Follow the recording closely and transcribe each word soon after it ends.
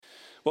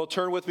Well,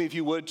 turn with me, if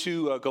you would,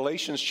 to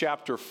Galatians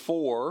chapter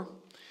 4.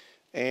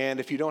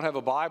 And if you don't have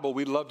a Bible,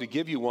 we'd love to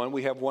give you one.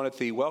 We have one at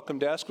the welcome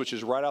desk, which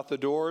is right out the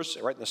doors,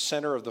 right in the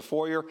center of the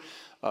foyer.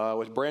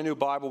 With a brand new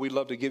Bible, we'd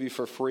love to give you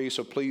for free,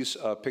 so please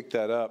pick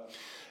that up.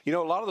 You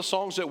know, a lot of the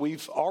songs that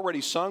we've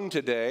already sung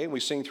today, and we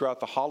sing throughout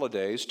the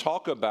holidays,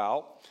 talk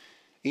about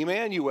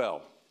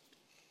Emmanuel.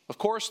 Of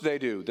course they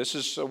do. This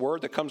is a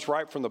word that comes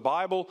right from the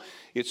Bible.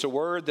 It's a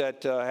word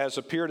that has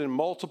appeared in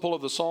multiple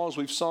of the songs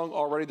we've sung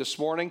already this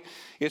morning.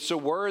 It's a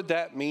word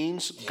that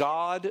means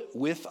God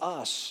with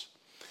us.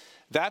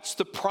 That's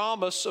the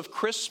promise of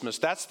Christmas.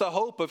 That's the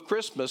hope of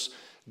Christmas,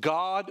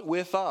 God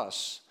with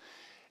us.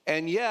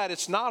 And yet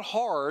it's not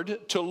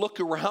hard to look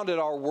around at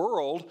our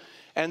world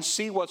and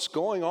see what's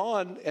going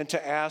on and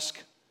to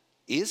ask,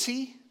 is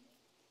He?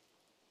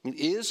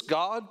 Is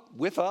God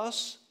with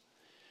us?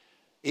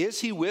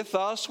 Is He with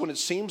us when it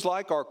seems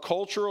like our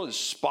culture is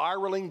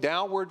spiraling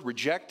downward,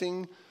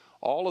 rejecting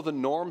all of the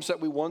norms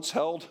that we once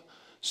held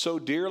so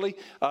dearly?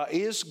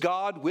 Is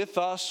God with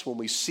us when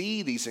we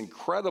see these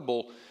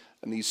incredible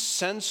and these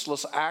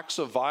senseless acts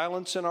of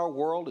violence in our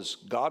world? Is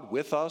God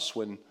with us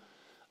when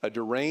a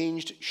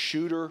deranged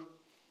shooter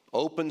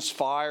opens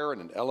fire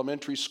in an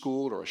elementary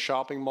school or a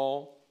shopping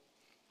mall?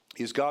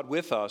 Is God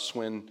with us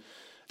when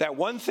that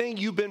one thing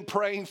you've been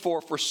praying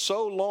for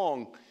so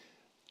long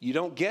you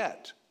don't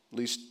get? At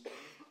least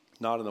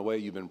not in the way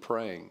you've been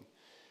praying.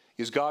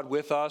 Is God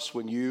with us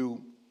when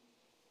you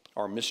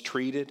are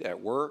mistreated at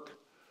work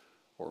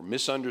or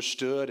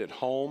misunderstood at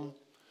home,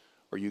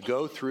 or you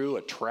go through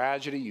a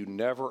tragedy you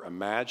never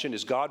imagined?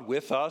 Is God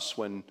with us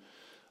when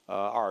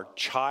our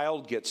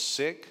child gets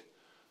sick,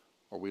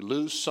 or we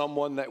lose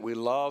someone that we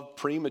love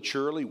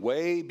prematurely,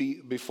 way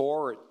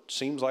before it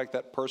seems like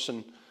that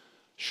person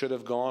should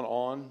have gone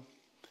on?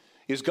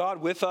 Is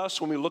God with us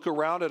when we look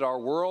around at our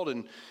world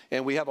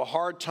and we have a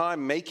hard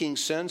time making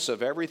sense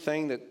of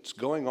everything that's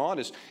going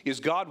on? Is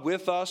God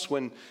with us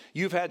when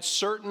you've had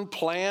certain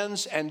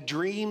plans and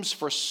dreams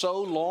for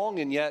so long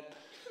and yet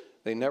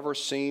they never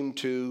seem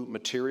to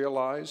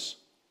materialize?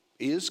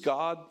 Is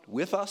God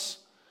with us?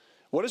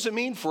 What does it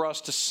mean for us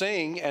to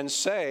sing and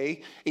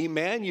say,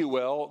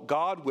 Emmanuel,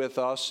 God with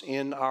us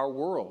in our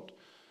world?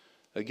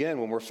 Again,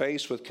 when we're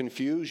faced with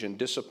confusion,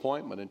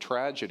 disappointment, and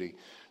tragedy.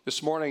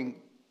 This morning,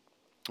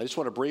 I just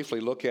want to briefly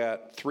look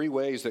at 3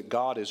 ways that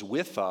God is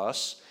with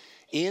us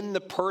in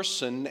the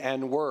person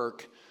and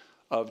work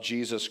of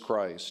Jesus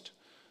Christ,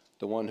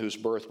 the one whose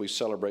birth we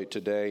celebrate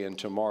today and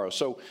tomorrow.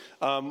 So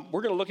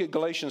we're going to look at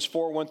Galatians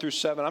 4, 1 through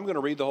 7. I'm going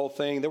to read the whole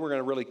thing. Then we're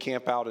going to really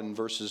camp out in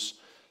verses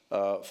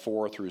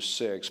 4 through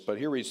 6. But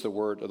here reads the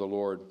word of the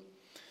Lord.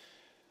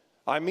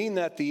 I mean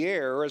that the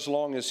heir, as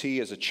long as he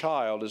is a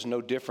child, is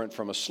no different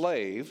from a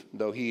slave,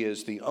 though he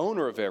is the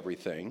owner of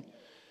everything.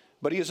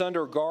 But he is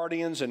under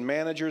guardians and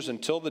managers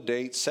until the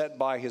date set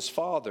by his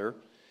father.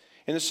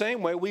 In the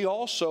same way, we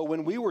also,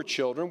 when we were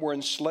children, were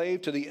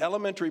enslaved to the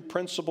elementary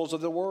principles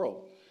of the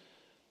world.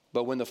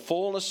 But when the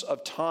fullness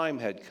of time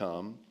had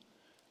come,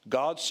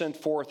 God sent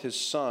forth his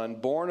Son,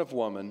 born of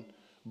woman,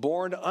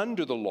 born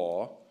under the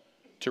law,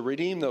 to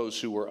redeem those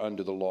who were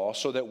under the law,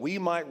 so that we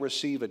might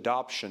receive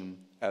adoption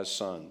as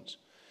sons.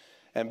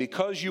 And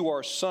because you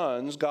are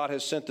sons, God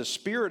has sent the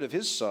Spirit of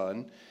his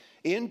Son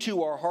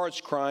into our hearts,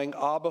 crying,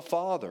 Abba,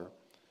 Father.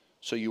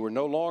 So you are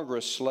no longer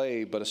a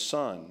slave, but a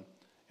son.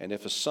 And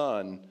if a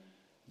son,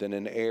 then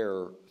an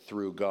heir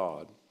through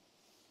God.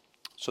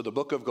 So the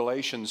book of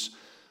Galatians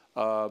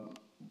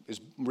is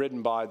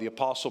written by the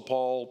Apostle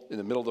Paul in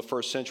the middle of the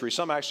first century.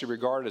 Some actually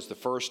regard it as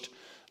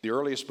the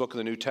earliest book of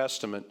the New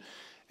Testament.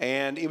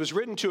 And it was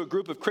written to a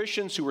group of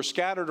Christians who were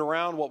scattered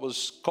around what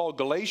was called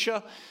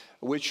Galatia,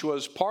 which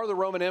was part of the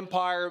Roman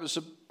Empire. It was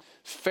a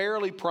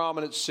fairly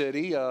prominent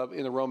city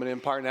in the Roman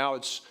Empire. Now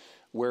it's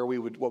where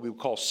what we would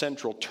call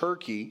central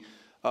Turkey.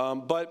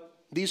 But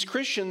these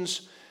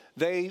Christians,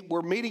 they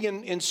were meeting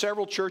in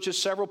several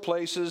churches, several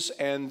places,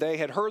 and they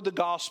had heard the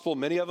gospel.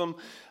 Many of them,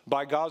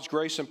 by God's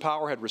grace and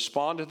power, had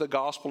responded to the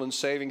gospel in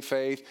saving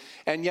faith.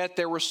 And yet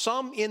there were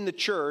some in the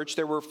church,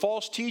 there were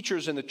false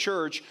teachers in the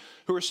church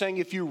who were saying,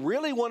 if you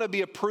really want to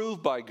be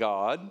approved by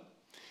God,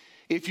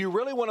 if you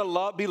really want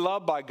to be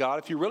loved by God,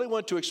 if you really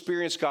want to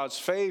experience God's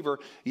favor,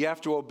 you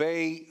have to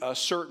obey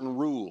certain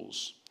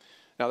rules.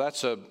 Now,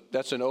 that's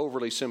an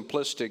overly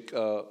simplistic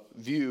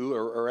view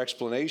or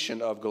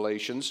explanation of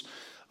Galatians.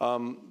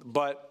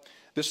 But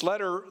this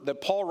letter that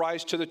Paul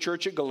writes to the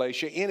church at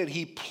Galatia, in it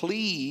he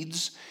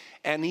pleads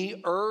and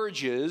he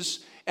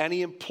urges and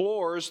he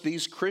implores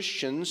these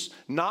Christians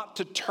not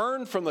to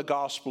turn from the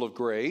gospel of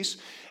grace,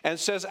 and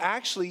says,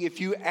 actually,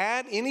 if you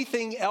add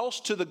anything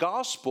else to the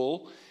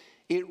gospel,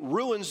 it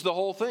ruins the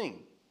whole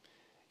thing.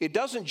 It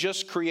doesn't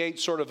just create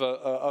sort of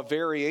a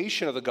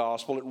variation of the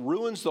gospel. It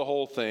ruins the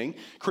whole thing,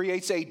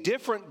 creates a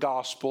different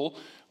gospel,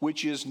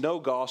 which is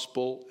no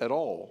gospel at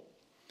all.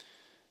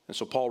 And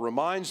so Paul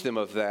reminds them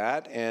of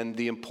that and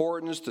the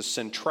importance, the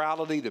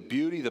centrality, the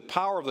beauty, the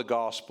power of the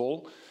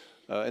gospel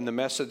in the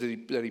message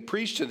that he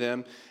preached to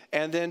them.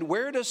 And then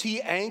where does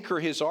he anchor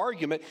his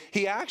argument?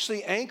 He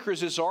actually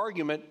anchors his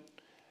argument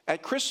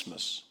at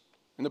Christmas.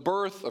 in the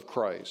birth of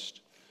Christ,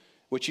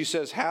 which he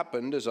says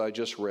happened, as I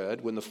just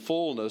read, when the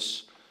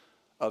fullness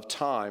of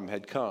time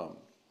had come.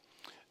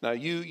 Now,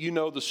 you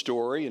know the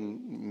story,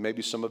 and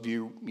maybe some of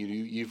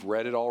you've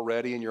read it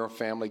already in your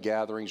family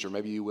gatherings, or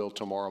maybe you will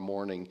tomorrow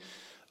morning.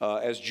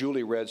 As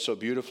Julie read so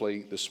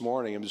beautifully this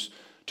morning, it was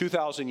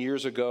 2,000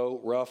 years ago,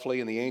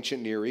 roughly, in the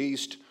ancient Near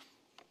East.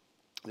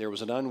 There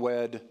was an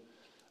unwed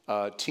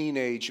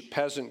teenage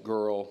peasant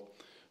girl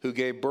who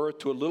gave birth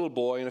to a little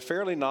boy in a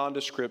fairly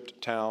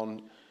nondescript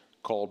town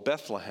called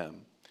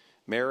Bethlehem.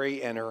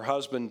 Mary and her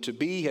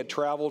husband-to-be had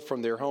traveled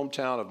from their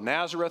hometown of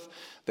Nazareth.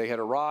 They had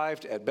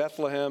arrived at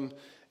Bethlehem,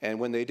 and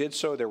when they did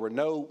so, there were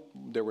no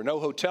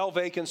hotel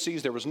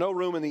vacancies. There was no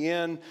room in the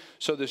inn.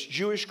 So this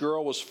Jewish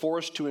girl was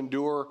forced to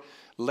endure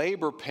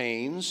labor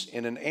pains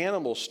in an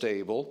animal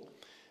stable.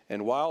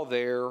 And while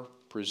there,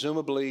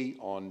 presumably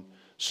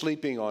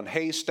sleeping on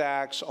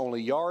haystacks,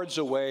 only yards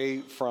away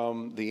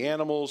from the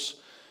animals,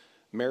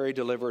 Mary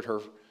delivered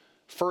her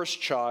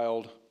first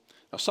child.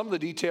 Now, some of the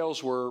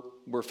details were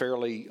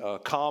fairly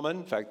common.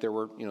 In fact, there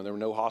were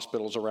no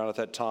hospitals around at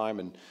that time,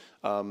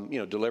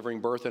 and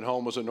delivering birth at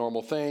home was a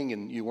normal thing,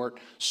 and you weren't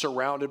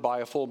surrounded by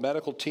a full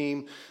medical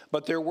team.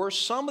 But there were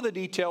some of the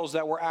details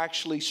that were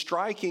actually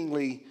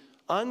strikingly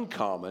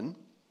uncommon.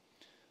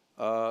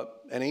 An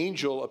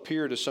angel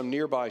appeared to some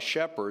nearby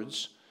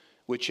shepherds,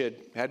 which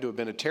had to have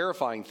been a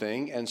terrifying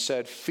thing, and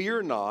said,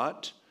 "Fear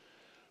not,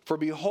 for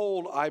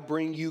behold, I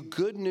bring you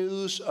good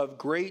news of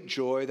great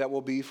joy that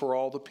will be for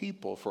all the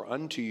people. For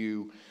unto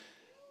you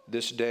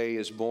this day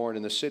is born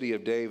in the city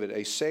of David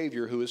a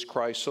Savior who is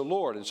Christ the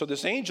Lord." And so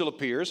this angel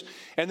appears,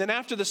 and then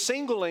after the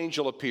single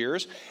angel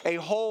appears, a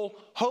whole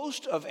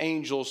host of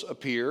angels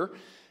appear,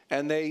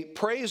 and they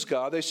praise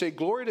God. They say,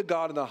 "Glory to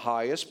God in the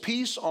highest,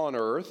 peace on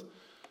earth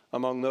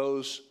among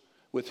those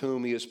with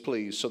whom he is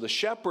pleased." So the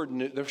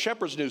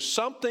shepherds knew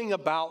something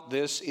about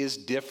this is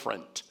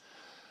different.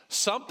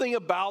 Something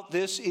about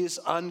this is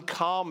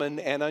uncommon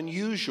and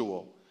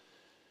unusual.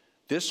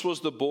 This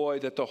was the boy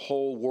that the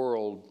whole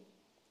world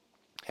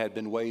had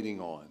been waiting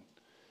on.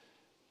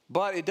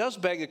 But it does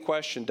beg a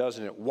question,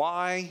 doesn't it?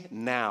 Why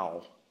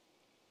now?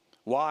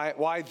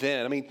 Why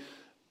then? I mean,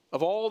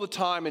 of all the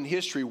time in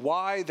history,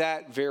 why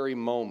that very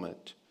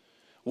moment?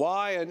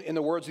 Why, in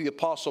the words of the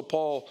Apostle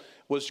Paul,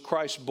 was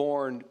Christ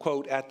born,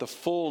 quote, at the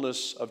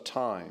fullness of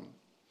time?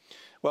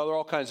 Well, there are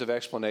all kinds of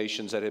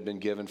explanations that have been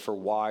given for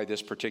why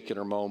this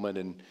particular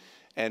moment,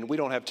 and we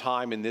don't have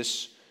time in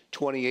this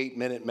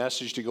 28-minute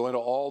message to go into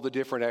all the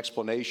different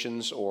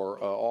explanations or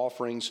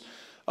offerings.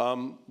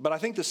 But I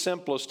think the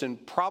simplest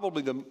and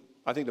probably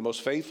the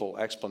most faithful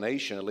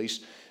explanation, at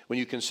least when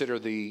you consider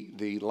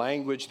the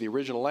language, the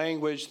original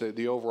language,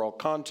 the overall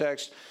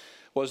context,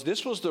 was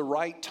this was the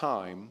right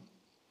time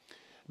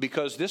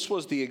because this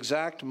was the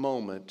exact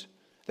moment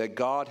that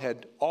God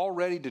had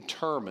already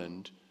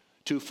determined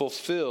to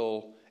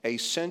fulfill a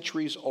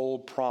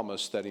centuries-old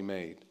promise that he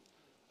made,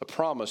 a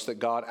promise that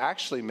God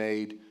actually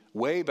made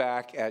way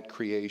back at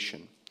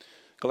creation.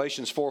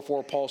 Galatians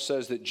 4:4, Paul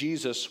says that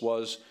Jesus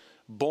was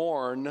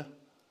born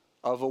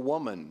of a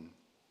woman.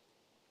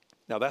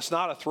 Now, that's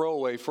not a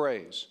throwaway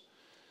phrase.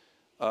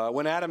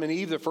 When Adam and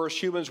Eve, the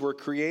first humans, were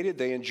created,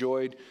 they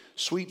enjoyed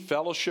sweet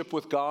fellowship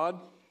with God.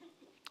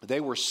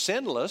 They were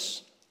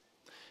sinless,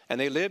 and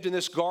they lived in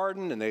this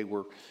garden, and they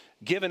were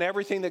given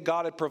everything that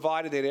God had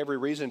provided. They had every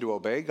reason to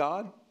obey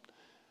God.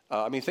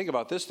 Think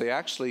about this.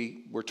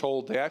 We're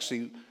told they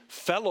actually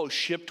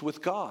fellowshipped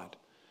with God.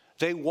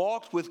 They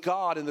walked with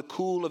God in the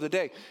cool of the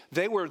day.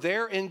 They were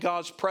there in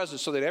God's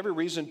presence, so they had every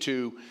reason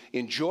to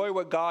enjoy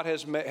what God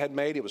had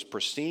made. It was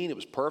pristine, it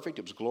was perfect,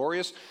 it was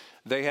glorious.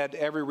 They had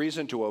every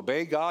reason to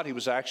obey God. He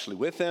was actually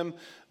with them.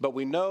 But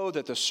we know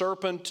that the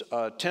serpent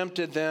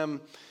tempted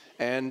them,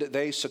 and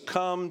they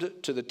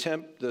succumbed to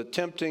the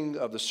tempting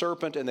of the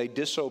serpent, and they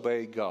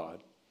disobeyed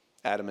God,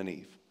 Adam and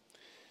Eve.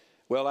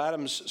 Well,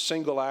 Adam's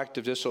single act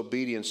of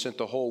disobedience sent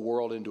the whole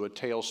world into a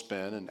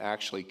tailspin and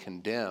actually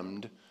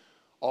condemned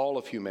all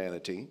of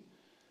humanity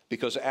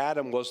because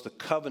Adam was the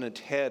covenant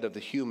head of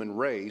the human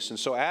race. And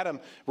so Adam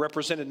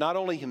represented not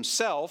only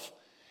himself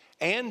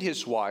and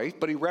his wife,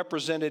 but he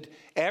represented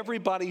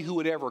everybody who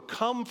would ever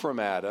come from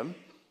Adam.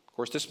 Of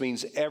course, this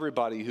means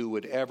everybody who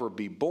would ever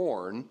be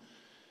born.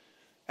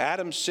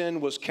 Adam's sin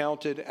was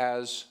counted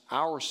as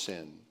our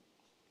sin.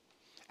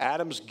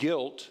 Adam's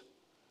guilt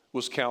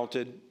was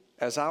counted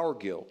as our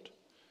guilt.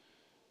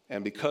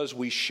 And because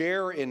we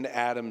share in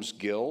Adam's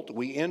guilt,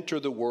 we enter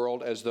the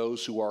world as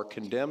those who are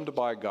condemned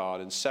by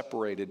God and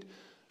separated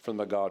from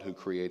the God who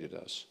created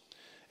us.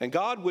 And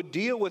God would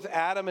deal with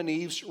Adam and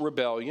Eve's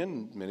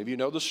rebellion. Many of you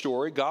know the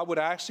story. God would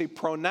actually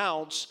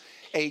pronounce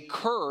a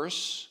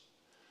curse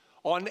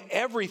on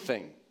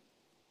everything.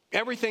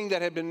 Everything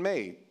that had been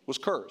made was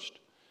cursed,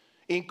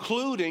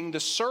 including the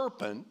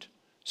serpent,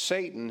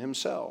 Satan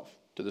himself.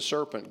 To the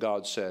serpent,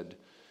 God said,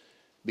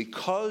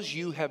 "Because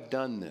you have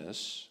done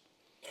this,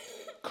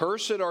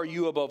 cursed are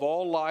you above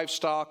all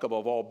livestock,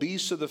 above all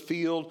beasts of the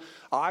field.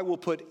 I will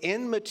put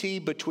enmity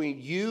between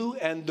you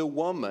and the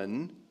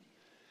woman,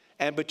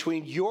 and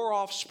between your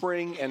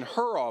offspring and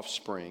her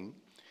offspring.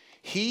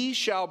 He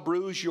shall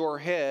bruise your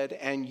head,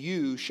 and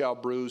you shall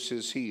bruise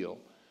his heel.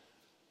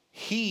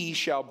 He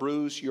shall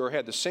bruise your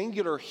head. The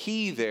singular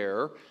he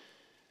there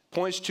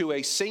points to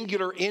a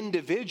singular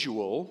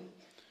individual.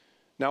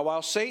 Now,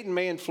 while Satan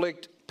may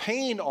inflict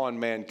pain on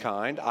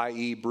mankind,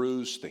 i.e.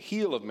 bruise the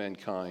heel of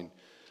mankind,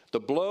 the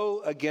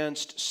blow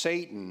against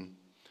Satan,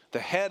 the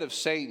head of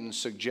Satan,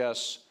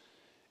 suggests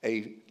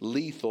a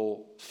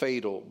lethal,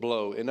 fatal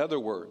blow. In other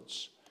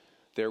words,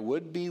 there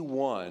would be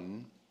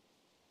one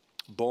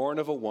born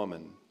of a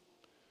woman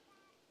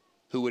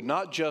who would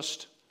not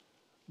just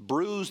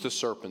bruise the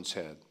serpent's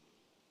head,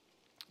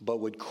 but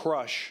would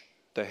crush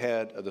the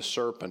head of the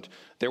serpent.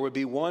 There would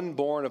be one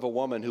born of a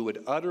woman who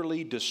would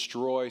utterly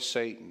destroy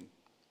Satan,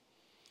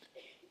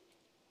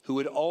 who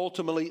would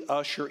ultimately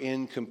usher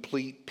in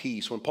complete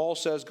peace. When Paul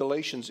says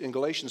in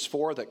Galatians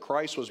 4 that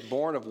Christ was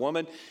born of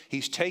woman,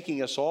 he's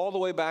taking us all the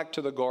way back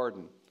to the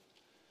garden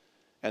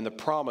and the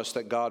promise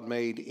that God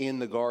made in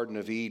the Garden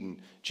of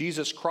Eden.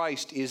 Jesus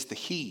Christ is the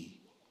he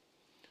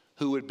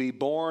who would be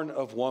born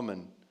of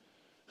woman,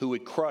 who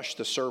would crush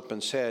the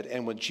serpent's head.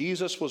 And when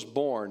Jesus was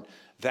born,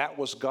 that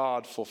was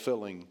God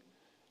fulfilling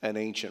an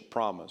ancient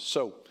promise.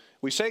 So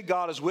we say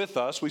God is with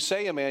us. We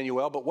say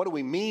Emmanuel, but what do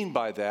we mean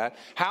by that?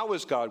 How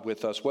is God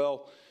with us?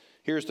 Well,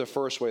 here's the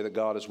first way that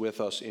God is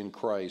with us in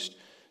Christ.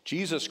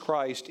 Jesus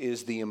Christ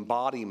is the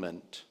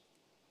embodiment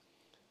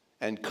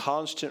and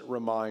constant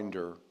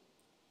reminder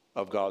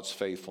of God's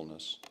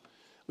faithfulness.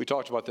 We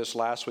talked about this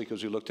last week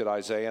as we looked at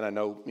Isaiah, and I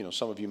know,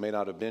 some of you may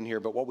not have been here,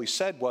 but what we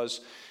said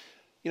was,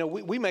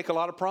 we make a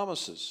lot of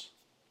promises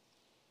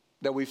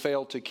that we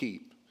fail to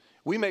keep.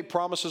 We make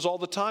promises all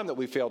the time that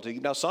we fail to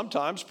keep. Now,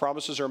 sometimes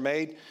promises are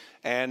made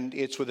and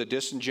it's with a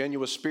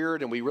disingenuous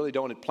spirit and we really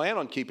don't plan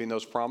on keeping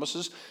those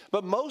promises.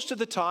 But most of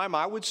the time,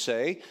 I would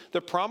say, the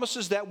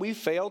promises that we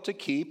fail to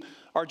keep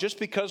are just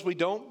because we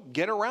don't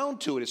get around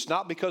to it. It's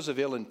not because of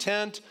ill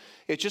intent.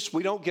 It's just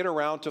we don't get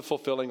around to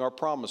fulfilling our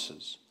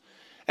promises.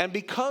 And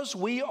because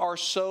we are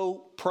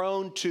so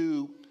prone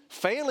to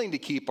failing to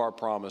keep our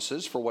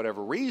promises for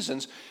whatever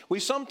reasons, we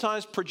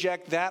sometimes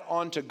project that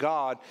onto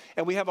God,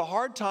 and we have a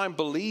hard time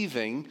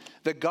believing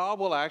that God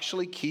will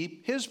actually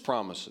keep his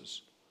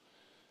promises.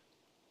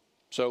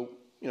 So,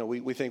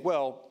 we think,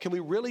 well, can we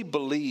really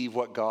believe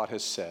what God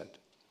has said?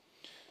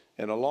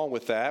 And along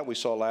with that, we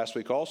saw last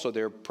week also,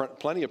 there are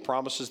plenty of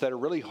promises that are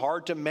really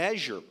hard to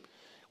measure.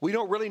 We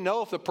don't really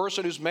know if the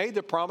person who's made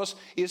the promise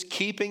is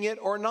keeping it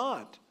or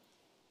not.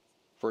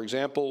 For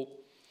example,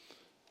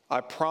 I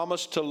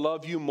promise to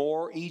love you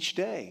more each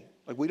day.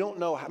 Like, we don't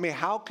know.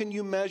 How can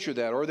you measure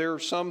that? Or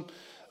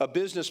a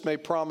business may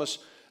promise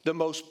the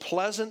most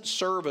pleasant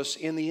service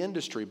in the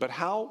industry, but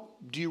how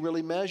do you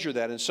really measure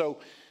that? And so,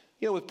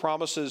 with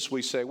promises,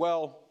 we say,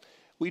 well,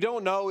 we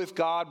don't know if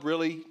God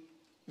really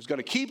is going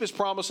to keep his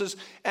promises,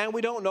 and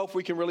we don't know if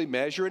we can really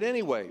measure it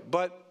anyway.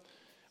 But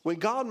when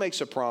God makes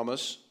a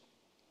promise,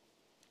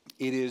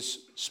 it is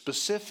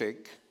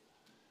specific,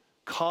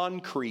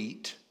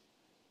 concrete,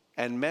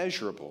 and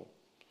measurable.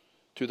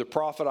 Through the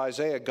prophet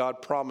Isaiah,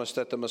 God promised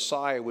that the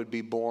Messiah would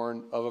be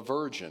born of a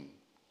virgin,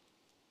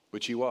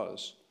 which he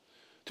was.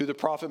 Through the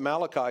prophet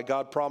Malachi,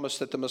 God promised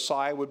that the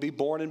Messiah would be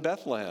born in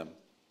Bethlehem.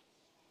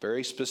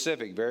 Very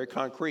specific, very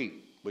concrete,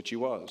 which he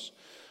was.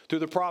 Through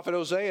the prophet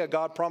Hosea,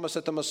 God promised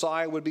that the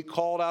Messiah would be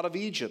called out of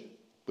Egypt,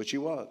 which he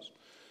was.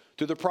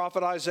 Through the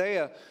prophet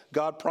Isaiah,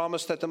 God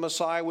promised that the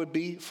Messiah would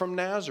be from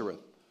Nazareth,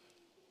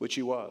 which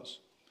he was.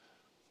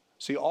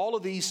 See, all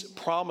of these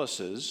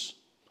promises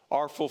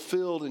are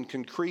fulfilled in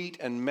concrete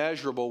and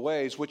measurable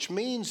ways, which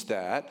means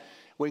that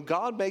when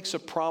God makes a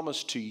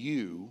promise to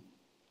you,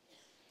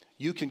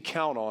 you can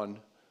count on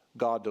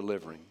God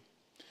delivering.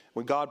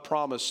 When God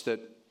promised that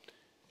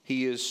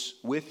he is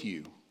with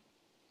you,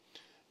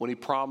 when he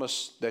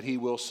promised that he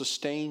will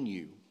sustain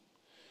you,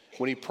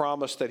 when he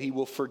promised that he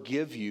will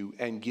forgive you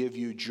and give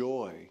you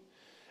joy,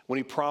 when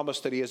he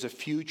promised that he has a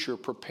future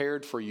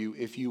prepared for you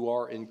if you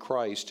are in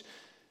Christ,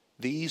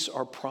 these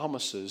are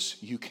promises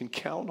you can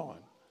count on.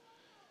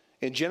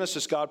 In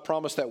Genesis, God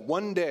promised that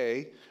one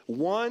day,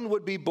 one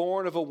would be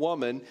born of a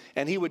woman,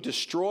 and he would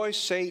destroy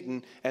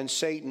Satan and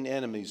Satan's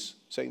enemies,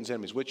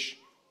 which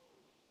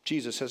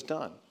Jesus has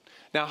done.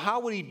 Now,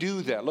 how would he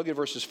do that? Look at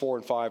verses 4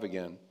 and 5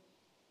 again.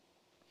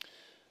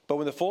 But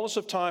when the fullness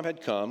of time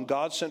had come,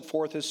 God sent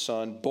forth his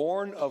son,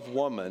 born of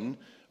woman,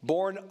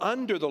 born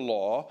under the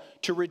law,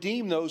 to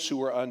redeem those who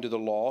were under the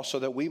law, so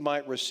that we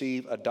might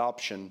receive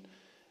adoption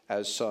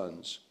as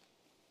sons.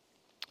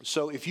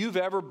 So if you've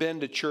ever been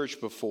to church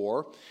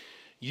before,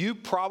 you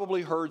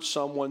probably heard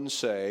someone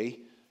say,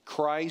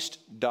 Christ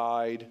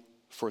died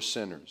for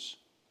sinners.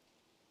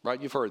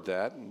 Right? You've heard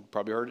that. And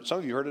probably heard it. Some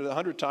of you heard it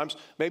 100 times,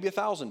 maybe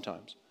 1,000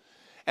 times.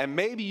 And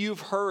maybe you've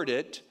heard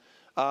it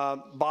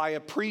by a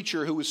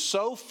preacher who was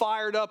so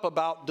fired up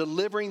about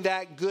delivering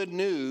that good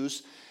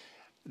news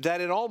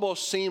that it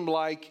almost seemed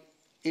like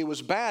it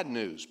was bad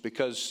news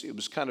because it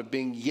was kind of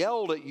being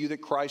yelled at you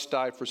that Christ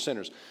died for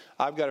sinners.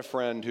 I've got a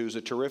friend who's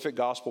a terrific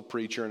gospel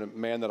preacher and a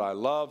man that I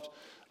love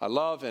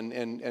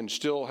and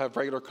still have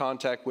regular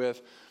contact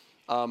with.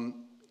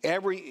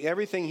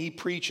 everything he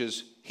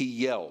preaches, he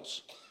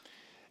yells.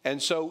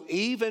 And so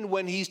even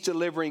when he's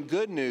delivering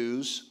good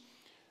news,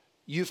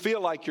 you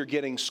feel like you're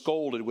getting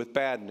scolded with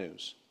bad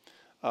news.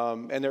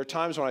 And there are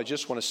times when I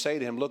just want to say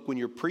to him, look, when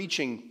you're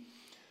preaching,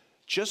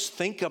 just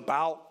think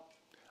about,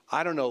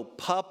 I don't know,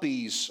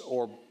 puppies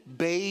or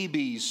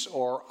babies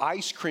or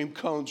ice cream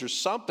cones or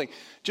something,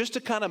 just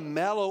to kind of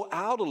mellow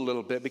out a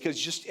little bit, because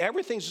just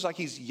everything's just like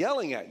he's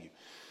yelling at you.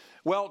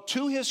 Well,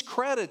 to his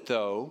credit,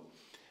 though,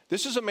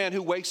 this is a man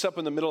who wakes up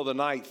in the middle of the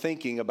night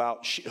thinking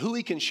about who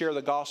he can share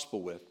the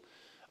gospel with.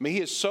 I mean,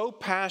 he is so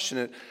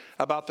passionate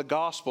about the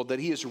gospel that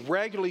he is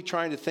regularly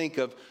trying to think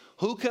of,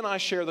 who can I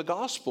share the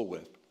gospel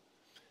with?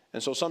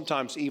 And so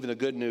sometimes even the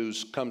good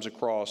news comes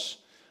across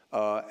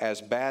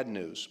as bad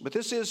news. But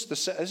this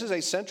is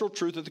a central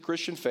truth of the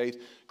Christian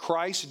faith.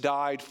 Christ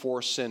died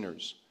for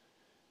sinners.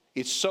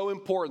 It's so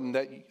important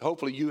that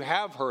hopefully you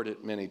have heard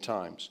it many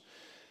times.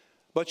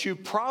 But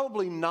you've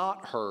probably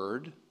not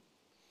heard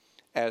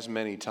as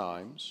many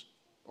times,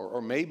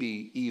 or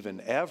maybe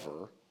even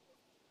ever,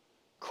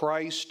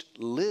 Christ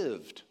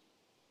lived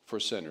for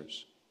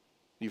sinners.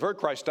 You've heard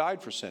Christ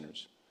died for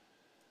sinners.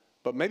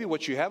 But maybe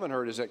what you haven't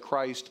heard is that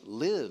Christ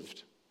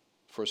lived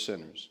for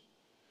sinners.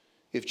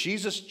 If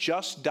Jesus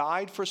just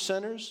died for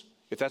sinners,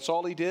 if that's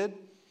all he did,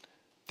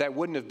 that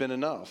wouldn't have been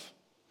enough.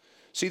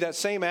 See, that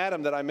same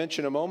Adam that I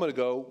mentioned a moment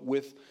ago,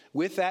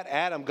 with that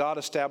Adam, God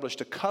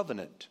established a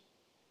covenant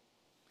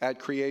at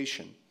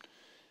creation.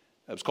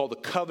 It was called the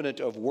covenant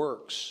of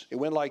works. It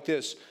went like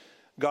this.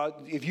 God,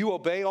 if you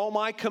obey all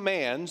my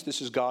commands,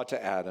 this is God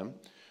to Adam,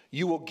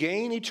 you will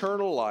gain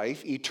eternal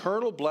life,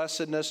 eternal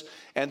blessedness,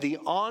 and the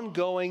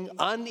ongoing,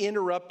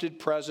 uninterrupted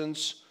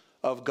presence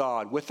of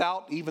God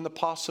without even the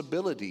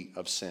possibility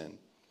of sin.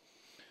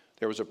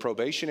 There was a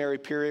probationary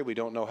period. We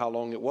don't know how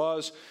long it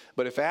was.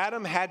 But if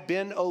Adam had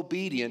been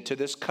obedient to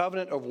this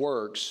covenant of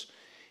works,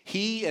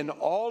 he and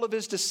all of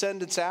his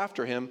descendants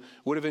after him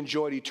would have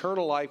enjoyed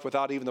eternal life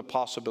without even the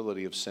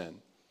possibility of sin.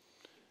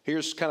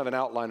 Here's kind of an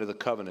outline of the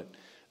covenant.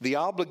 The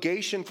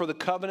obligation for the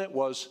covenant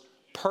was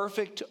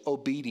perfect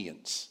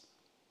obedience.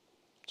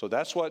 So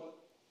that's what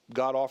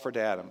God offered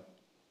to Adam.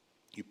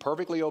 You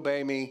perfectly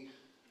obey me.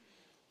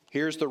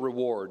 Here's the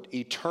reward,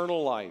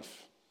 eternal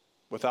life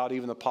without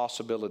even the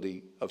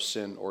possibility of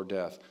sin or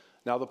death.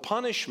 Now, the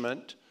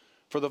punishment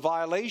for the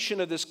violation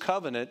of this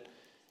covenant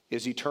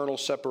is eternal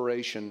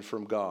separation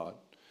from God.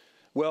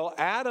 Well,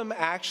 Adam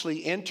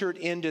actually entered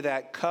into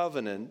that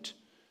covenant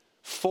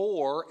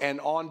for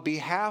and on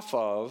behalf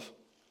of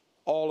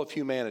all of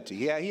humanity.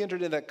 Yeah, he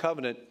entered into that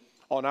covenant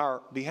on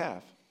our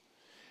behalf.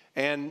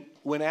 And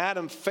when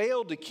Adam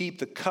failed to keep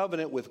the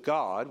covenant with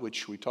God,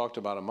 which we talked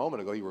about a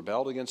moment ago, he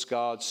rebelled against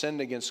God, sinned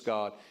against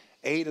God,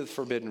 ate of the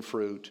forbidden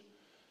fruit.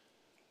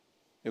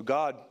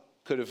 God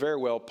could have very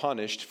well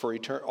punished for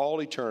all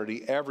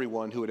eternity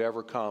everyone who had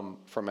ever come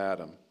from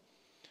Adam.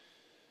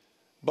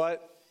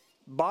 But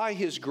by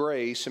his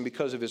grace and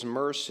because of his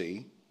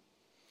mercy,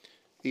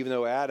 even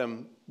though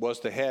Adam was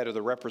the head or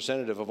the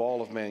representative of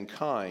all of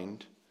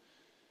mankind,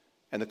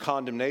 and the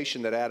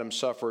condemnation that Adam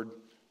suffered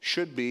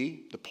should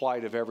be the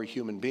plight of every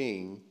human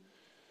being,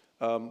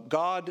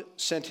 God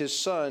sent his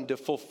Son to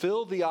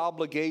fulfill the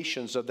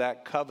obligations of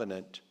that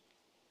covenant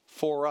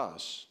for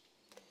us.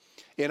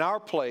 In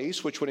our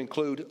place, which would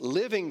include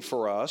living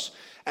for us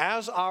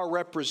as our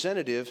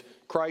representative,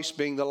 Christ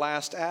being the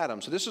last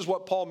Adam. So this is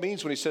what Paul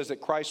means when he says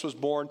that Christ was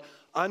born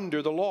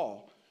under the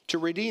law, to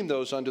redeem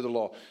those under the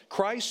law.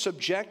 Christ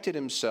subjected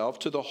himself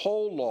to the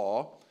whole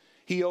law.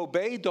 He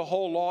obeyed the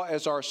whole law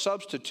as our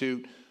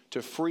substitute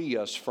to free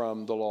us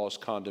from the law's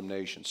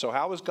condemnation. So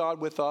how is God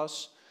with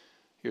us?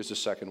 Here's the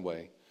second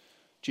way.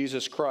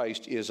 Jesus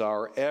Christ is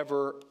our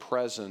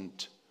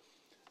ever-present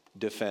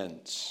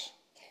defense.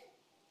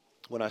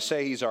 When I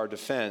say he's our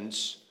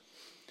defense,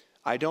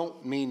 I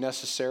don't mean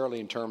necessarily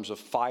in terms of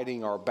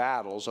fighting our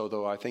battles,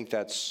 although I think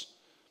that's,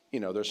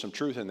 there's some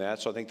truth in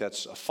that, so I think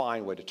that's a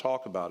fine way to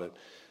talk about it.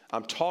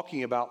 I'm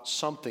talking about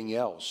something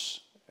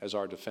else as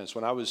our defense.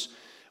 When I was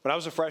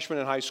a freshman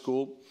in high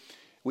school,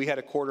 we had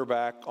a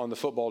quarterback on the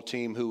football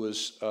team who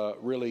was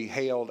really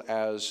hailed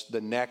as the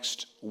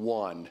next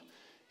one.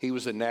 He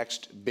was the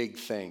next big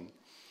thing.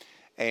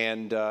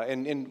 And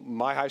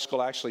my high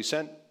school actually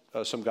sent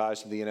some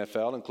guys to the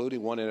NFL,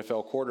 including one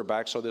NFL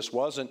quarterback. So this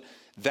wasn't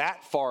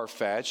that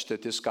far-fetched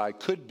that this guy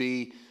could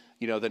be,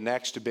 the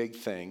next big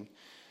thing.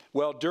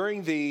 Well,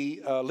 during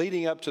the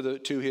leading up to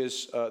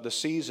the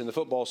season, the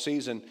football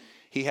season,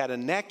 he had a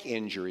neck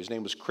injury. His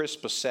name was Chris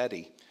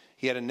Bassetti.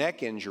 He had a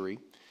neck injury.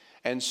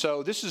 And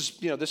so this is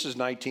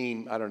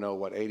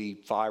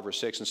 85 or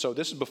 6. And so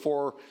this is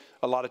before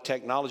a lot of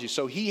technology.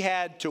 So he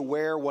had to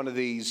wear one of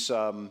these,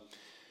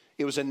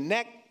 it was a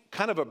neck,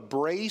 kind of a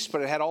brace,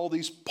 but it had all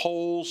these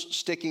poles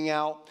sticking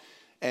out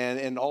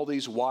and all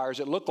these wires.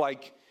 It looked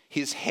like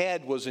his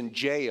head was in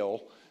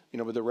jail,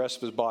 but the rest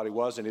of his body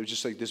wasn't. It was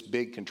just like this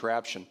big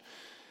contraption.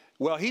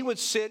 Well, he would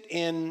sit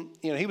in,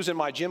 he was in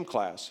my gym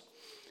class.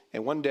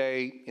 And one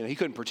day, he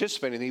couldn't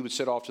participate, and he would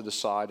sit off to the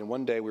side. And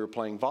one day we were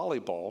playing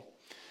volleyball.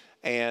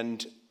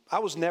 And I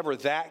was never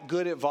that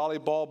good at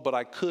volleyball, but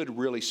I could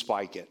really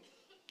spike it.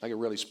 I could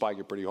really spike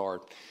it pretty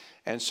hard.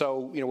 And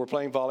so, we're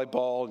playing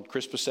volleyball, and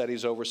Chris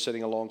Passetti's over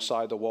sitting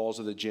alongside the walls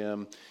of the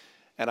gym.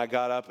 And I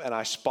got up and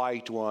I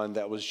spiked one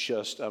that was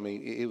just,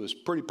 it was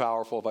pretty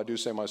powerful, if I do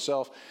say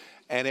myself.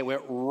 And it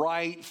went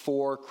right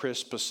for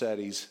Chris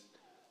Passetti's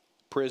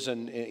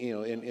prison,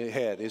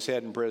 his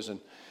head in prison.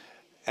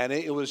 And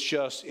it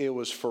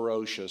was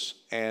ferocious.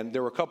 And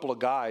there were a couple of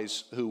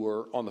guys who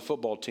were on the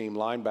football team,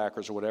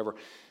 linebackers or whatever.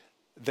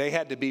 They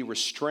had to be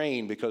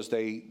restrained because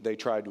they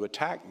tried to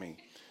attack me.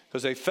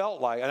 Because they felt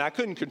like, and I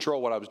couldn't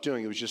control what I was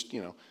doing. It was just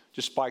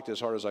spiked as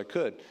hard as I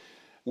could.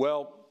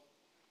 Well,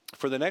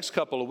 for the next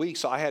couple of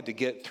weeks, I had to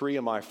get 3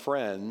 of my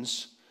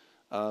friends,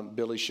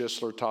 Billy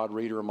Schisler, Todd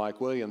Reeder, and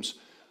Mike Williams,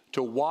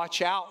 to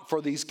watch out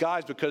for these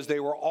guys because they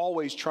were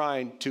always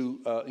trying to,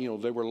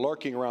 they were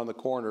lurking around the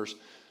corners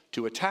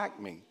to attack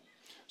me.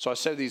 So I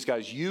said to these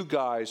guys, you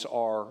guys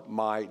are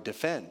my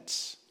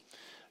defense.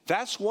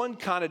 That's one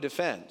kind of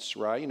defense,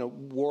 right?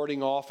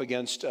 Warding off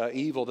against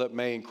evil that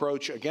may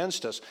encroach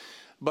against us.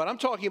 But I'm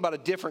talking about a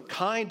different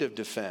kind of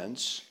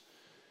defense.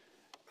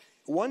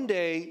 One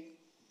day,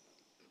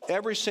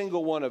 every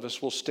single one of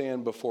us will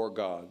stand before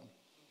God.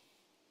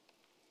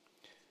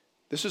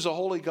 This is a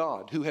holy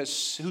God who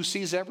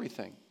sees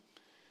everything,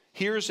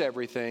 hears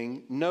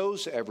everything,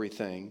 knows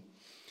everything,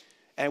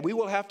 and we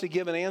will have to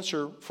give an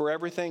answer for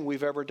everything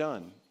we've ever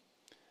done.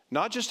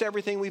 Not just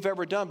everything we've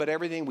ever done, but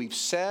everything we've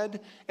said,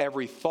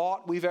 every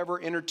thought we've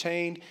ever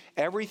entertained,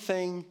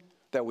 everything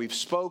that we've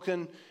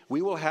spoken,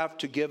 we will have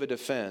to give a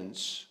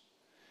defense.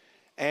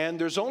 And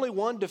there's only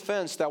one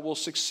defense that will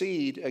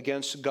succeed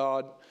against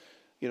God,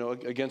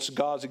 against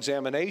God's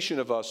examination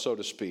of us, so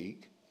to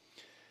speak.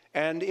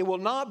 And it will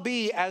not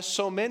be, as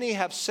so many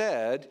have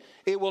said,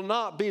 it will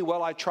not be,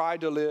 well, I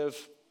tried to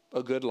live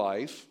a good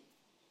life.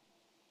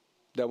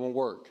 That won't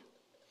work.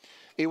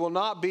 It will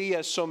not be,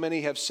 as so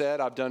many have said,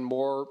 I've done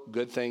more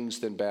good things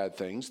than bad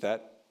things.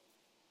 That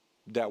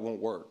won't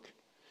work.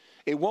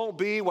 It won't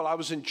be, well, I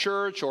was in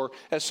church, or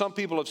as some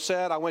people have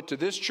said, I went to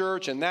this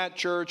church and that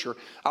church, or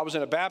I was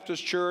in a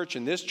Baptist church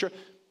and this church.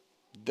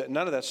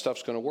 None of that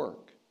stuff's going to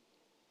work.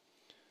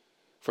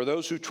 For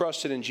those who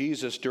trusted in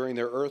Jesus during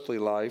their earthly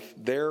life,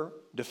 their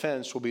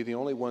defense will be the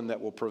only one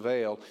that will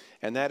prevail,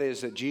 and that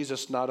is that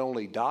Jesus not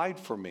only died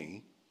for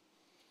me,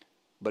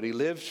 but he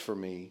lived for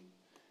me,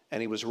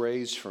 and he was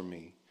raised for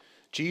me.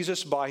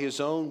 Jesus, by his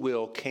own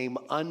will, came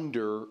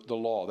under the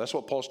law. That's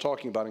what Paul's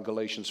talking about in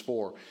Galatians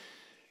 4.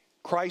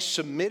 Christ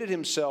submitted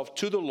himself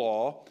to the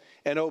law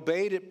and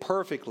obeyed it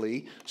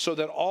perfectly so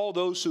that all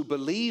those who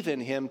believe in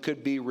him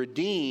could be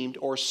redeemed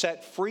or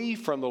set free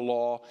from the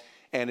law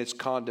and its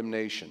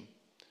condemnation.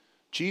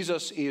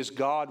 Jesus is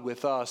God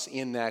with us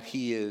in that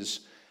he is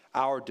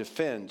our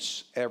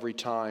defense every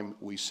time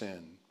we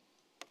sin.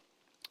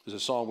 There's a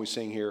song we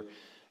sing here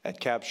at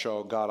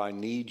Capshaw, God, I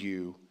Need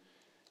You.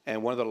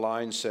 And one of the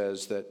lines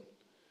says that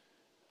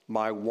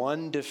my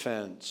one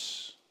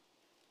defense,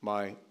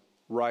 my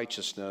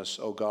righteousness,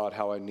 oh God,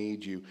 how I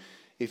need you.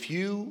 If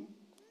you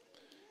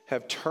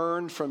have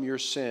turned from your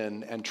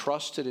sin and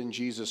trusted in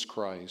Jesus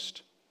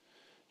Christ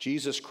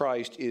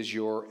is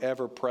your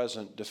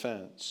ever-present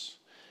defense.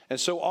 And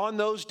so on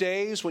those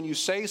days when you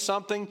say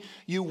something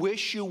you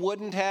wish you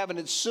wouldn't have, and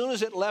as soon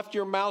as it left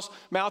your mouth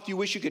you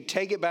wish you could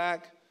take it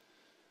back,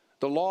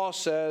 the law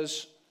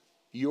says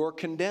you're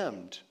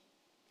condemned.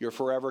 You're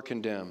forever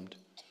condemned.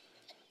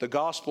 The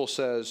gospel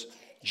says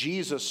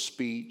Jesus'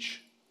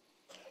 speech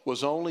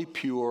was only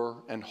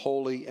pure and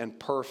holy and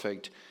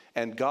perfect,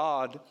 and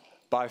God,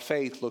 by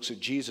faith, looks at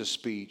Jesus'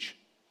 speech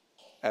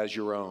as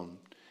your own.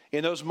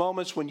 In those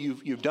moments when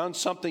you've done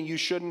something you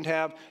shouldn't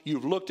have,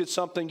 you've looked at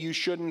something you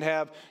shouldn't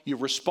have,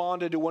 you've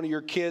responded to one of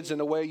your kids in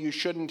a way you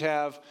shouldn't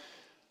have,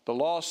 the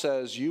law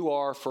says you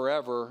are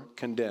forever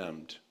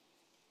condemned.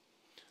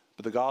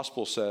 But the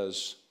gospel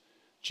says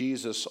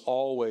Jesus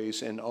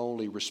always and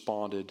only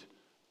responded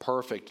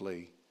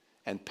perfectly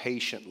and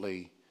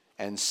patiently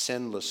and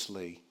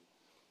sinlessly.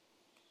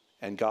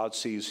 And God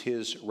sees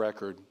his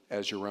record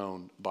as your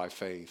own by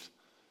faith.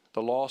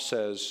 The law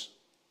says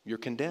you're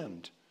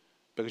condemned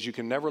because you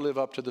can never live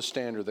up to the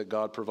standard that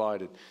God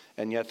provided.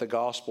 And yet the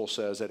gospel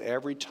says that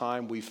every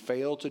time we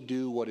fail to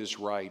do what is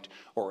right,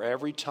 or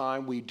every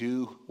time we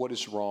do what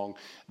is wrong,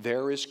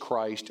 there is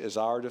Christ as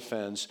our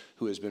defense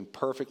who has been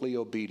perfectly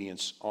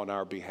obedient on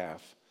our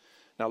behalf.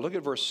 Now look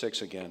at verse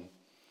 6 again.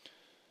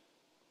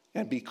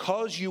 And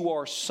because you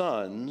are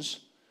sons,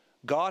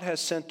 God has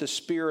sent the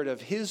Spirit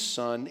of his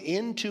Son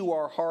into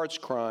our hearts,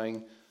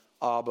 crying,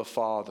 Abba,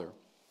 Father.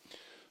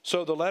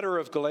 So the letter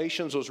of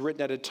Galatians was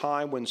written at a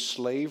time when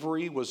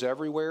slavery was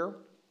everywhere,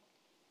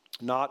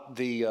 not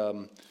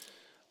the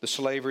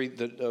slavery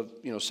of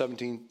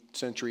 17th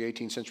century,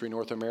 18th century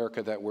North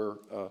America that we're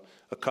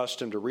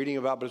accustomed to reading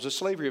about, but it was a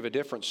slavery of a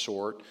different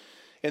sort.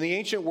 In the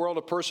ancient world,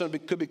 a person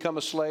could become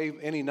a slave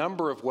any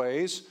number of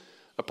ways.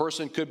 A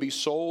person could be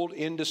sold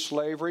into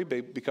slavery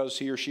because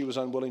he or she was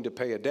unwilling to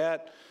pay a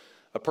debt.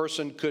 A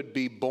person could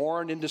be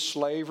born into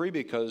slavery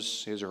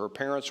because his or her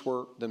parents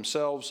were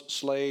themselves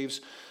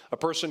slaves. A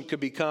person could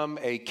become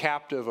a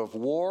captive of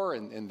war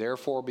and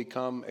therefore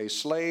become a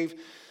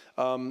slave.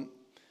 And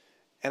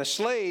a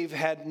slave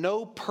had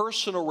no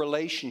personal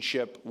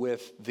relationship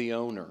with the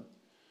owner.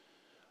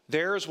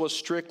 Theirs was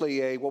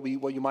strictly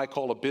what you might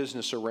call a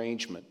business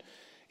arrangement.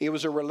 It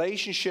was a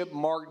relationship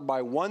marked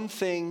by one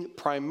thing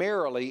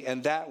primarily,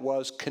 and that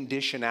was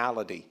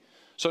conditionality.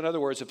 So in other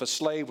words, if a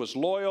slave was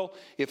loyal,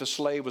 if a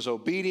slave was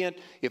obedient,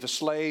 if a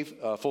slave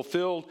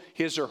fulfilled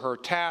his or her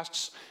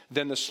tasks,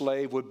 then the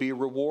slave would be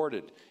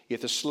rewarded.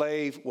 If the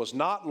slave was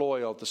not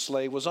loyal, if the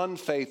slave was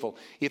unfaithful,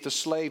 if the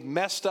slave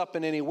messed up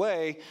in any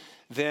way,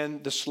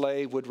 then the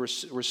slave would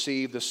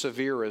receive the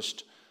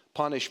severest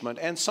punishment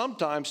and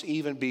sometimes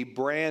even be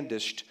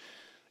brandished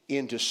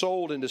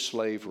sold into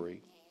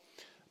slavery.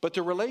 But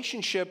the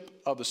relationship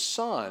of a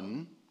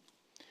son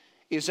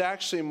is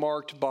actually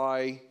marked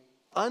by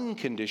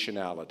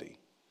unconditionality.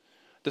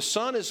 The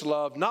son is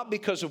loved not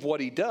because of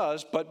what he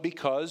does, but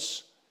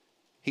because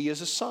he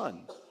is a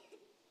son.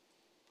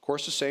 Of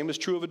course, the same is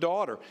true of a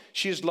daughter.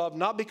 She is loved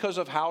not because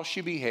of how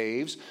she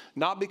behaves,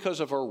 not because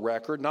of her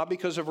record, not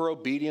because of her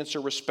obedience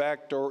or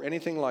respect or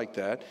anything like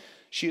that.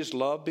 She is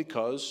loved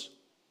because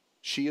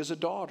she is a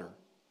daughter.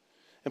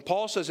 And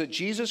Paul says that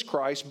Jesus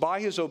Christ, by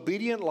his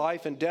obedient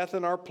life and death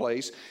in our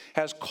place,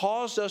 has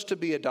caused us to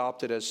be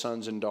adopted as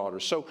sons and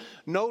daughters. So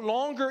no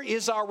longer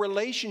is our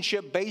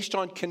relationship based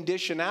on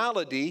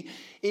conditionality.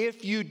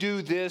 If you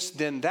do this,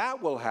 then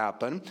that will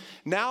happen.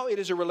 Now it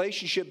is a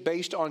relationship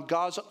based on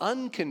God's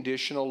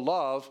unconditional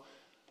love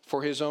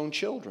for his own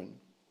children.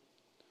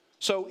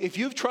 So if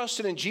you've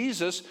trusted in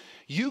Jesus,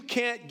 you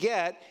can't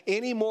get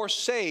any more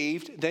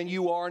saved than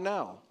you are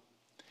now.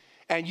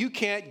 And you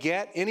can't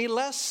get any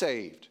less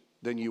saved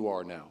than you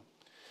are now.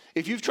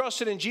 If you've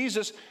trusted in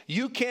Jesus,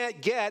 you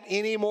can't get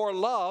any more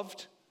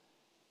loved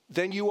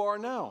than you are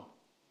now.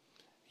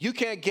 You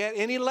can't get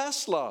any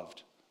less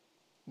loved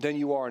than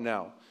you are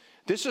now.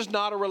 This is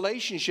not a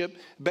relationship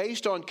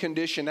based on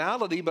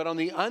conditionality, but on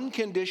the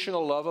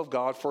unconditional love of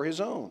God for his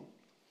own.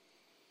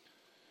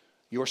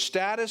 Your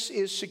status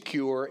is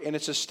secure, and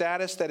it's a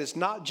status that is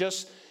not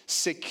just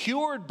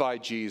secured by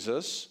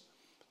Jesus,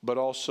 but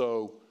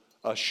also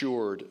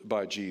assured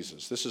by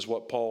Jesus. This is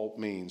what Paul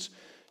means.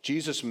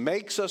 Jesus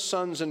makes us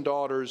sons and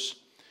daughters,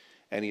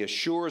 and he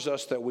assures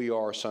us that we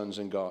are sons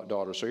and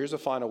daughters. So here's the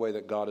final way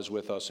that God is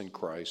with us in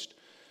Christ.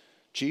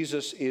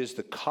 Jesus is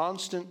the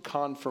constant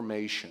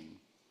confirmation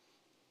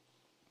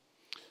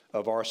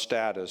of our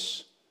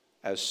status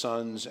as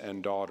sons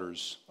and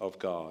daughters of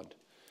God.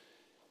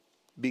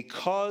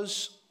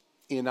 Because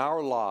in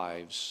our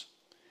lives,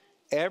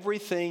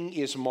 everything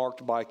is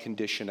marked by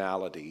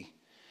conditionality,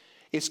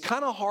 it's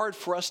kind of hard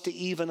for us to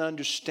even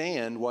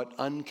understand what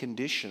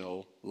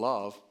unconditional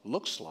love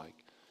looks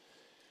like.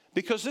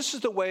 Because this is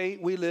the way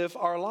we live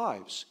our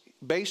lives,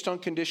 based on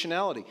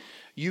conditionality.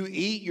 You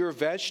eat your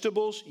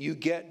vegetables, you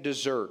get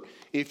dessert.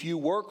 If you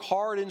work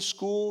hard in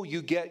school,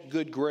 you get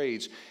good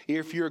grades.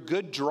 If you're a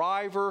good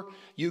driver,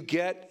 you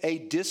get a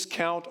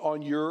discount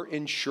on your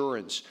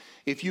insurance.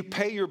 If you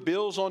pay your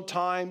bills on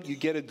time, you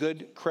get a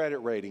good credit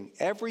rating.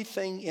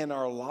 Everything in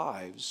our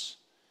lives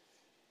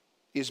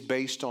is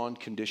based on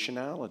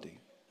conditionality.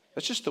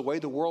 That's just the way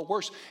the world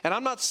works. And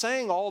I'm not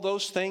saying all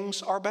those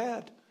things are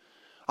bad.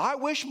 I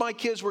wish my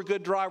kids were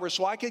good drivers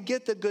so I could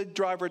get the good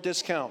driver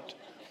discount.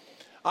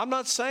 I'm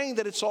not saying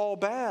that it's all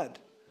bad.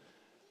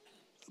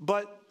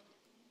 But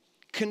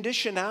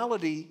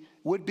conditionality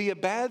would be a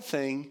bad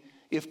thing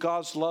if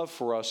God's love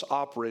for us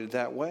operated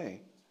that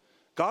way.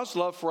 God's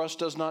love for us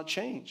does not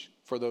change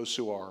for those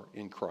who are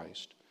in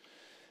Christ.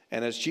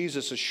 And as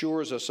Jesus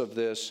assures us of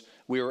this,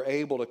 we are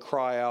able to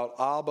cry out,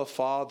 Abba,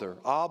 Father.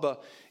 Abba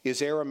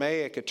is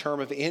Aramaic, a term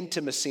of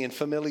intimacy and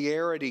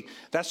familiarity.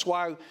 That's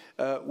why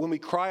when we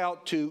cry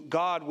out to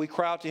God, we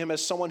cry out to him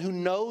as someone who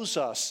knows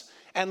us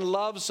and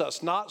loves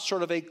us, not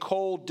sort of a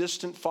cold,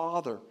 distant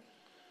father.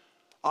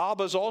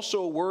 Abba is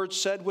also a word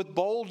said with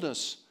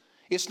boldness.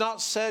 It's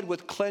not said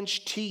with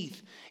clenched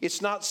teeth.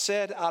 It's not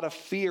said out of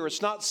fear.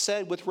 It's not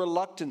said with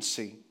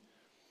reluctancy.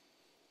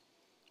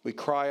 We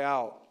cry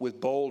out with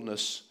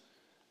boldness,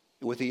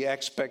 with the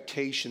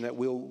expectation that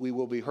we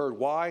will be heard.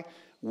 Why?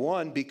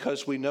 One,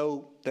 because we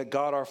know that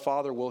God our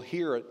Father will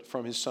hear it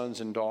from his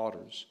sons and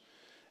daughters.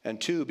 And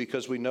two,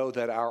 because we know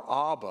that our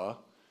Abba,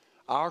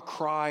 our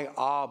cry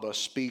Abba,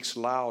 speaks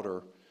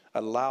louder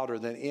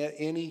than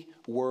any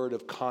word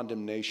of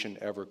condemnation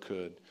ever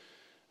could.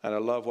 And I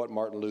love what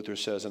Martin Luther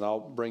says, and I'll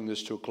bring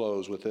this to a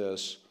close with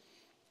this.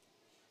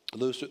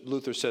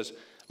 Luther says,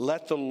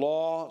 let the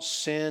law,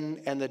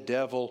 sin, and the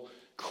devil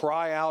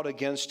cry out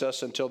against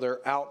us until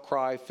their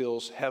outcry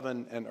fills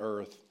heaven and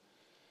earth.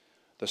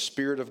 The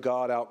Spirit of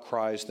God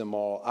outcries them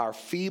all. Our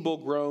feeble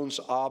groans,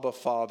 Abba,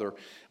 Father,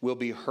 will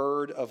be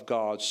heard of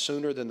God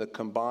sooner than the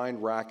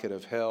combined racket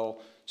of hell,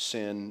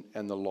 sin,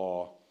 and the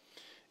law.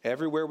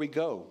 Everywhere we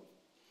go,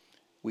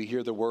 we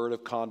hear the word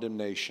of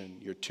condemnation.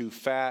 You're too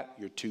fat,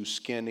 you're too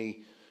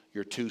skinny,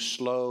 you're too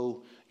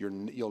slow,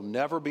 you'll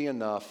never be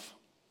enough.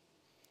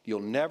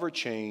 You'll never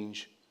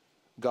change.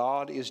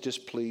 God is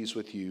displeased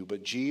with you.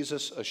 But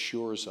Jesus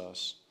assures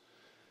us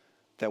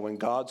that when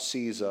God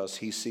sees us,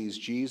 he sees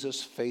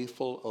Jesus'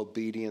 faithful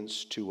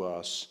obedience to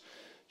us.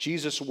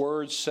 Jesus'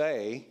 words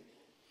say,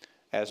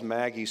 as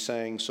Maggie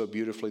sang so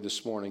beautifully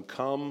this morning,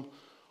 "Come,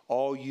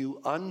 all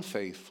you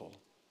unfaithful.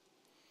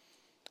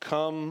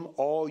 Come,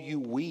 all you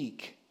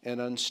weak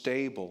and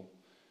unstable.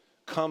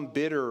 Come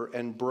bitter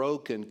and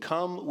broken.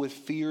 Come with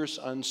fears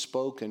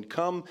unspoken.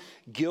 Come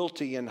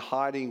guilty and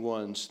hiding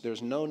ones.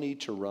 There's no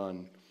need to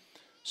run.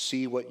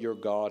 See what your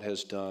God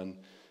has done."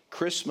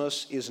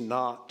 Christmas is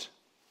not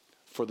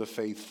for the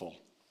faithful.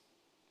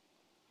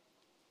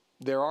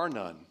 There are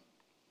none.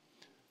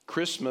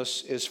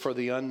 Christmas is for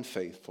the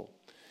unfaithful.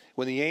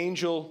 When the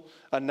angel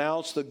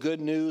announced the good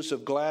news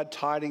of glad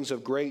tidings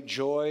of great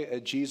joy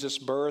at Jesus'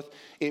 birth,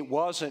 it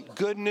wasn't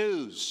good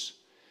news.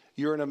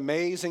 You're an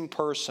amazing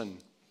person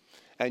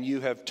and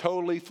you have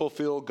totally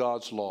fulfilled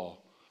God's law.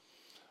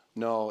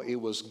 No, it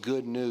was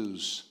good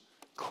news.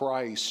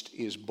 Christ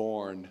is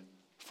born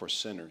for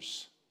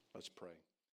sinners. Let's pray.